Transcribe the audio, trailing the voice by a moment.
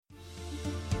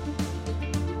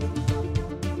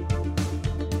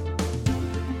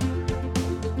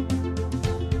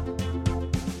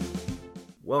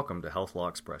Welcome to Health Law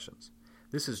Expressions.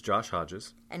 This is Josh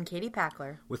Hodges and Katie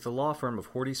Packler with the law firm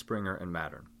of Horty, Springer &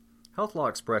 Mattern. Health Law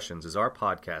Expressions is our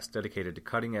podcast dedicated to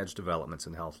cutting-edge developments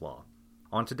in health law.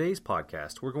 On today's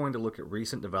podcast, we're going to look at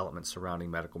recent developments surrounding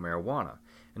medical marijuana,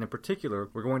 and in particular,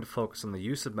 we're going to focus on the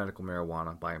use of medical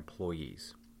marijuana by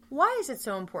employees. Why is it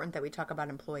so important that we talk about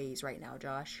employees right now,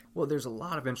 Josh? Well, there's a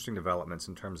lot of interesting developments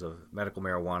in terms of medical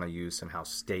marijuana use and how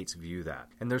states view that.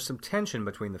 And there's some tension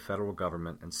between the federal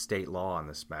government and state law on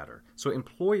this matter. So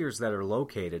employers that are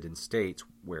located in states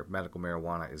where medical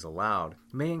marijuana is allowed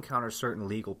may encounter certain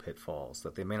legal pitfalls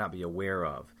that they may not be aware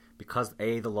of because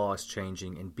A, the law is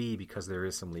changing, and B, because there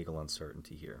is some legal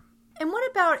uncertainty here. And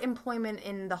what about employment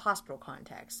in the hospital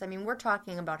context? I mean, we're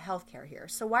talking about healthcare here,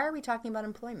 so why are we talking about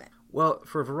employment? Well,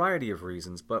 for a variety of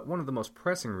reasons, but one of the most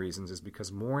pressing reasons is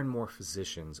because more and more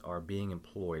physicians are being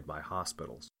employed by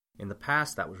hospitals. In the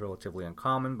past, that was relatively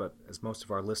uncommon, but as most of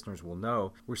our listeners will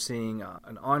know, we're seeing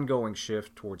an ongoing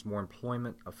shift towards more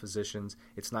employment of physicians.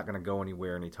 It's not going to go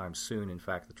anywhere anytime soon. In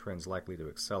fact, the trend's likely to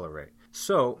accelerate.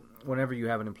 So, whenever you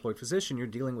have an employed physician, you're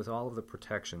dealing with all of the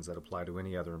protections that apply to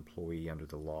any other employee under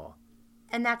the law.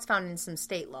 And that's found in some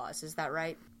state laws, is that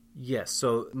right? Yes,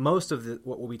 so most of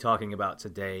what we'll be talking about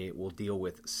today will deal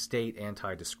with state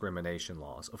anti-discrimination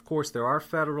laws. Of course, there are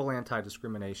federal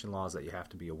anti-discrimination laws that you have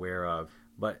to be aware of,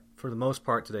 but for the most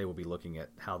part today we'll be looking at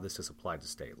how this is applied to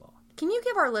state law. Can you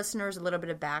give our listeners a little bit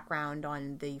of background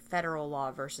on the federal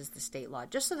law versus the state law,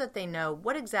 just so that they know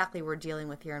what exactly we're dealing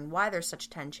with here and why there's such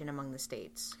tension among the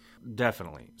states?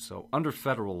 Definitely. So under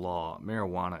federal law,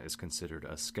 marijuana is considered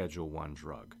a Schedule I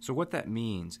drug. So what that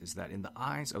means is that in the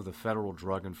eyes of the Federal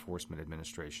Drug Enforcement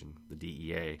Administration, the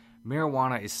DEA,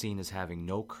 marijuana is seen as having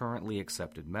no currently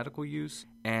accepted medical use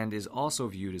and is also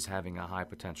viewed as having a high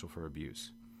potential for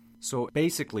abuse. So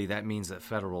basically that means that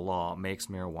federal law makes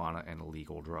marijuana an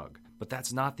illegal drug. But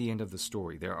that's not the end of the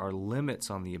story. There are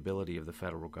limits on the ability of the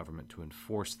federal government to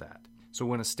enforce that. So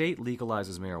when a state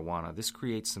legalizes marijuana, this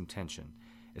creates some tension,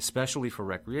 especially for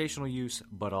recreational use,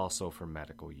 but also for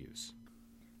medical use.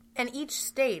 And each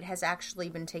state has actually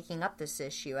been taking up this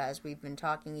issue. As we've been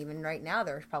talking, even right now,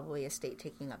 there's probably a state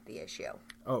taking up the issue.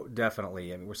 Oh,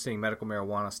 definitely. And we're seeing medical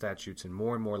marijuana statutes in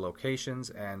more and more locations.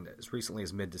 And as recently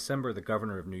as mid-December, the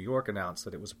governor of New York announced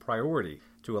that it was a priority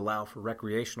to allow for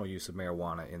recreational use of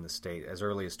marijuana in the state as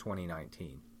early as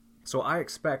 2019. So I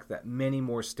expect that many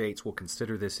more states will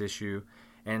consider this issue.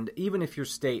 And even if your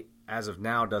state, as of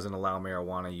now, doesn't allow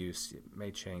marijuana use, it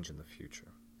may change in the future.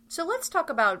 So let's talk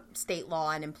about state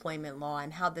law and employment law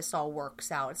and how this all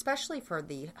works out, especially for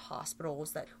the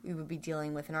hospitals that we would be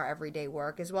dealing with in our everyday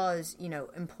work, as well as,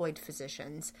 employed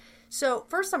physicians. So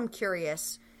first, I'm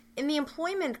curious, in the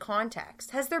employment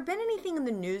context, has there been anything in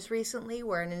the news recently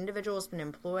where an individual has been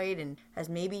employed and has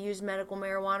maybe used medical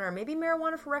marijuana or maybe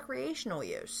marijuana for recreational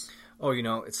use? Oh,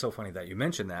 it's so funny that you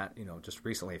mentioned that. Just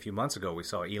recently, a few months ago, we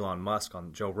saw Elon Musk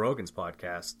on Joe Rogan's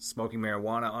podcast smoking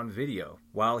marijuana on video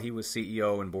while he was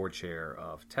CEO and board chair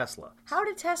of Tesla. How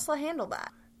did Tesla handle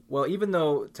that? Well, even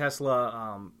though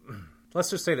Tesla,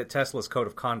 let's just say that Tesla's code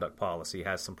of conduct policy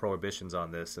has some prohibitions on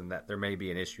this and that there may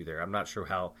be an issue there. I'm not sure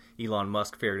how Elon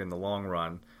Musk fared in the long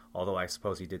run, although I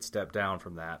suppose he did step down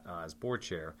from that as board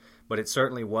chair. But it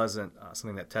certainly wasn't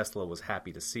something that Tesla was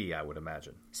happy to see, I would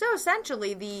imagine. So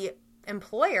essentially, the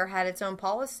employer had its own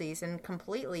policies and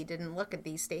completely didn't look at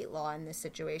the state law in this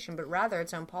situation, but rather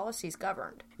its own policies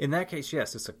governed. In that case,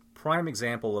 yes, it's a prime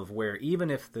example of where even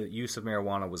if the use of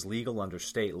marijuana was legal under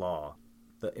state law,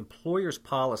 the employer's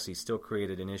policy still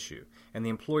created an issue, and the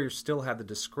employer still had the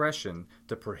discretion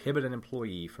to prohibit an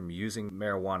employee from using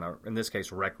marijuana, in this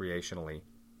case recreationally.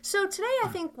 So today I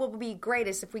think what would be great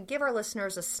is if we give our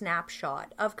listeners a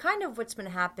snapshot of kind of what's been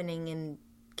happening in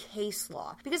case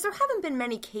law, because there haven't been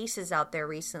many cases out there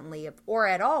recently, or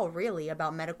at all really,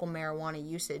 about medical marijuana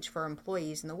usage for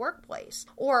employees in the workplace,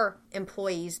 or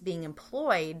employees being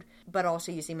employed but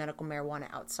also using medical marijuana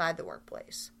outside the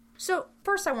workplace. So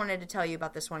first I wanted to tell you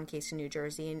about this one case in New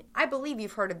Jersey, and I believe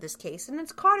you've heard of this case, and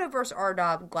it's Cotto v.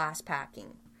 Ardagh glass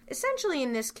packing. Essentially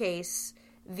in this case,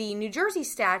 the New Jersey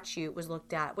statute was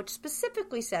looked at, which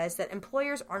specifically says that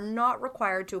employers are not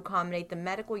required to accommodate the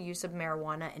medical use of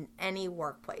marijuana in any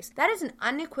workplace. That is an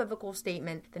unequivocal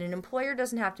statement that an employer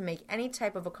doesn't have to make any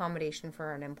type of accommodation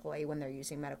for an employee when they're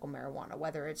using medical marijuana,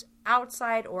 whether it's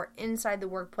outside or inside the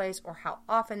workplace or how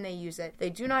often they use it. They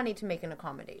do not need to make an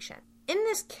accommodation. In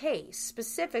this case,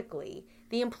 specifically,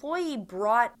 the employee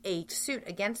brought a suit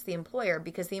against the employer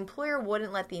because the employer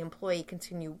wouldn't let the employee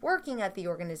continue working at the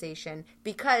organization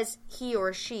because he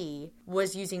or she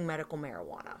was using medical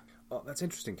marijuana. Oh, that's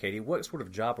interesting, Katie. What sort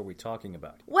of job are we talking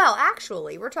about? Well,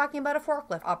 actually, we're talking about a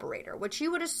forklift operator, which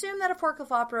you would assume that a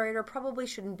forklift operator probably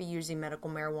shouldn't be using medical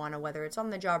marijuana, whether it's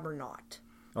on the job or not.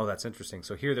 Oh, that's interesting.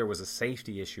 So here there was a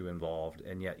safety issue involved,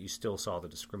 and yet you still saw the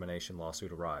discrimination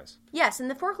lawsuit arise. Yes, and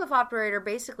the forklift operator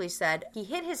basically said he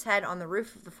hit his head on the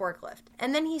roof of the forklift.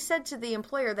 And then he said to the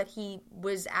employer that he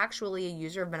was actually a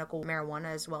user of medical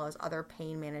marijuana as well as other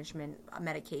pain management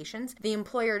medications. The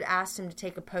employer asked him to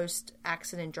take a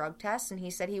post-accident drug test, and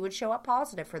he said he would show up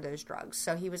positive for those drugs.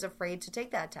 So he was afraid to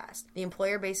take that test. The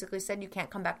employer basically said, you can't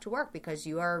come back to work because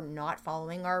you are not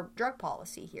following our drug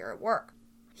policy here at work.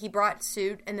 He brought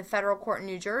suit in the federal court in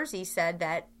New Jersey, said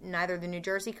that neither the New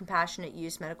Jersey Compassionate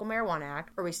Use Medical Marijuana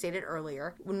Act, or we stated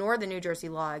earlier, nor the New Jersey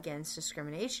law against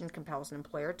discrimination compels an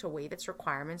employer to waive its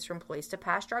requirements for employees to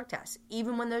pass drug tests,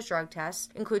 even when those drug tests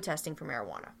include testing for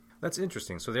marijuana. That's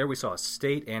interesting. So there we saw a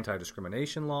state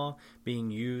anti-discrimination law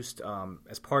being used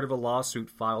as part of a lawsuit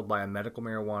filed by a medical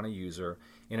marijuana user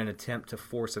in an attempt to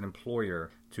force an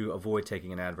employer to avoid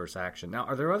taking an adverse action. Now,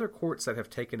 are there other courts that have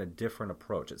taken a different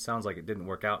approach? It sounds like it didn't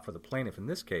work out for the plaintiff in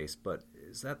this case, but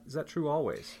is that true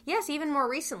always? Yes, even more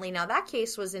recently. Now, that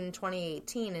case was in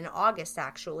 2018, in August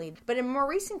actually, but in a more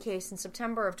recent case in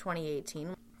September of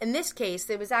 2018, in this case,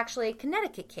 it was actually a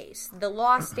Connecticut case. The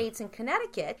law states in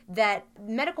Connecticut that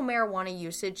medical marijuana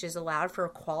usage is allowed for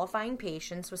qualifying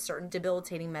patients with certain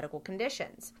debilitating medical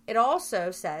conditions. It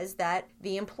also says that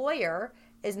the employer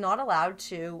is not allowed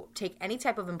to take any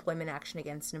type of employment action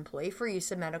against an employee for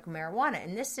use of medical marijuana.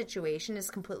 And this situation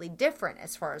is completely different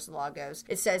as far as the law goes.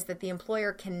 It says that the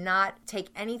employer cannot take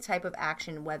any type of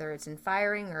action, whether it's in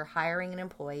firing or hiring an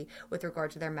employee, with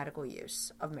regard to their medical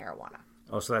use of marijuana.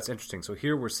 Oh, so that's interesting. So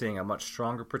here we're seeing a much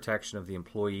stronger protection of the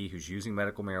employee who's using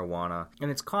medical marijuana. And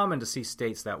it's common to see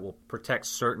states that will protect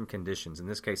certain conditions. In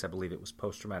this case, I believe it was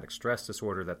post-traumatic stress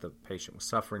disorder that the patient was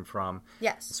suffering from.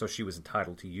 Yes. So she was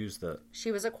entitled to use the...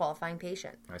 She was a qualifying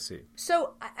patient. I see.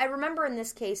 So I remember in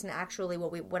this case, and actually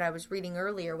what I was reading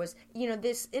earlier was,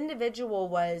 this individual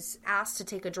was asked to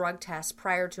take a drug test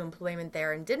prior to employment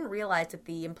there and didn't realize that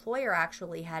the employer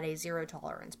actually had a zero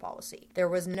tolerance policy. There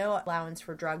was no allowance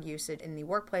for drug usage in the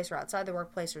workplace or outside the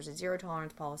workplace. There's a zero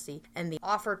tolerance policy, and the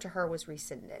offer to her was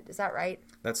rescinded. Is that right?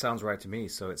 That sounds right to me.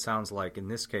 So it sounds like in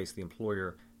this case the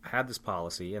employer had this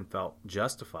policy and felt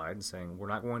justified in saying we're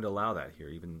not going to allow that here,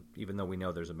 even though we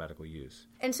know there's a medical use.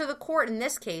 And so the court in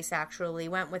this case actually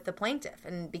went with the plaintiff,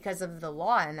 and because of the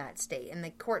law in that state. And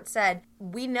the court said,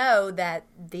 we know that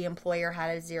the employer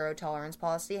had a zero tolerance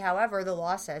policy. However, the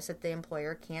law says that the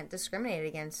employer can't discriminate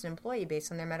against an employee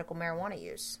based on their medical marijuana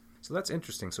use. So that's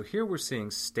interesting. So here we're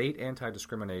seeing state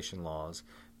anti-discrimination laws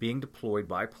being deployed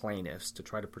by plaintiffs to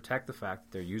try to protect the fact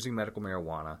that they're using medical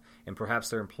marijuana, and perhaps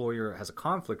their employer has a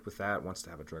conflict with that, wants to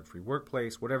have a drug-free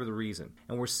workplace, whatever the reason.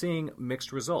 And we're seeing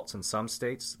mixed results. In some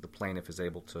states, the plaintiff is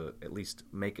able to at least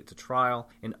make it to trial.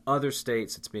 In other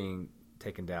states, it's being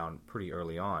taken down pretty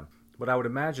early on. But I would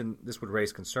imagine this would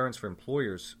raise concerns for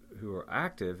employers who are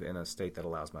active in a state that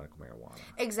allows medical marijuana.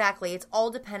 Exactly. It's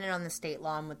all dependent on the state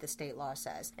law and what the state law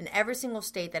says. And every single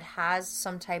state that has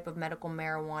some type of medical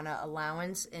marijuana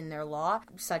allowance in their law,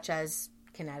 such as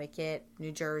Connecticut,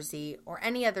 New Jersey, or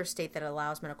any other state that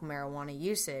allows medical marijuana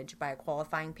usage by a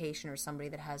qualifying patient or somebody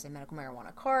that has a medical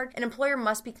marijuana card, an employer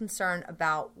must be concerned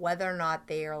about whether or not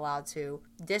they are allowed to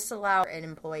disallow an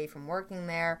employee from working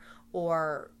there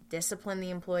or discipline the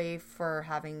employee for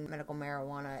having medical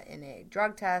marijuana in a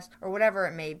drug test or whatever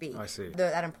it may be. I see.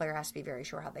 That employer has to be very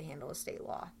sure how they handle a state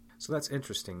law. So that's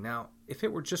interesting. Now, if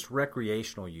it were just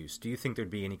recreational use, do you think there'd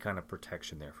be any kind of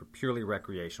protection there for purely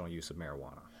recreational use of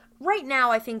marijuana? Right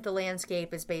now, I think the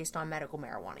landscape is based on medical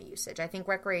marijuana usage. I think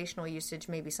recreational usage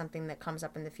may be something that comes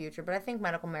up in the future, but I think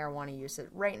medical marijuana usage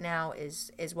right now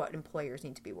is what employers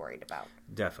need to be worried about.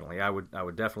 Definitely. I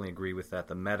would definitely agree with that.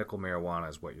 The medical marijuana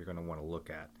is what you're going to want to look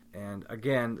at. And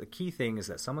again, the key thing is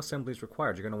that some assembly is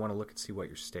required. You're going to want to look and see what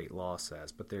your state law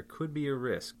says, but there could be a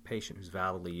risk, patient who's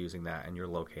validly using that, and you're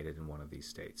located in one of these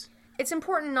states. It's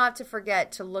important not to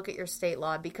forget to look at your state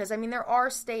law because, there are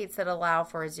states that allow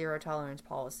for a zero tolerance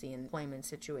policy in employment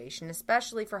situation,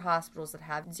 especially for hospitals that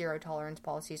have zero tolerance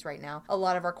policies right now. A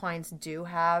lot of our clients do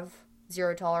have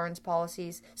zero tolerance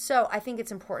policies. So I think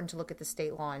it's important to look at the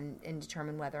state law and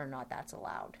determine whether or not that's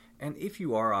allowed. And if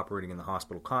you are operating in the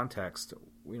hospital context,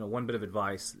 one bit of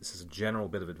advice, this is a general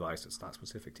bit of advice, it's not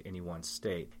specific to any one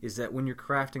state, is that when you're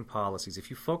crafting policies, if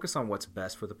you focus on what's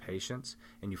best for the patients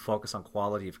and you focus on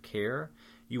quality of care,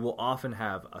 you will often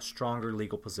have a stronger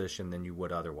legal position than you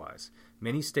would otherwise.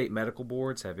 Many state medical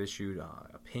boards have issued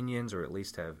opinions or at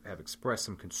least have expressed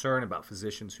some concern about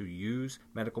physicians who use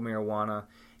medical marijuana,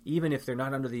 Even if they're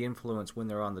not under the influence when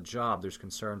they're on the job, there's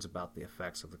concerns about the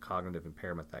effects of the cognitive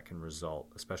impairment that can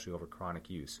result, especially over chronic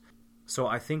use. So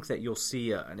I think that you'll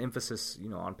see an emphasis,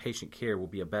 on patient care will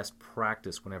be a best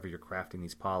practice whenever you're crafting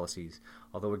these policies,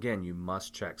 although again, you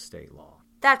must check state law.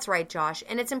 That's right, Josh,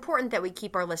 and it's important that we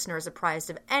keep our listeners apprised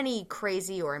of any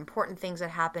crazy or important things that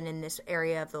happen in this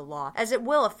area of the law, as it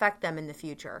will affect them in the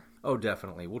future. Oh,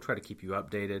 definitely. We'll try to keep you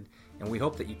updated, and we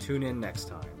hope that you tune in next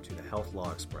time to the Health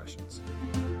Law Expressions.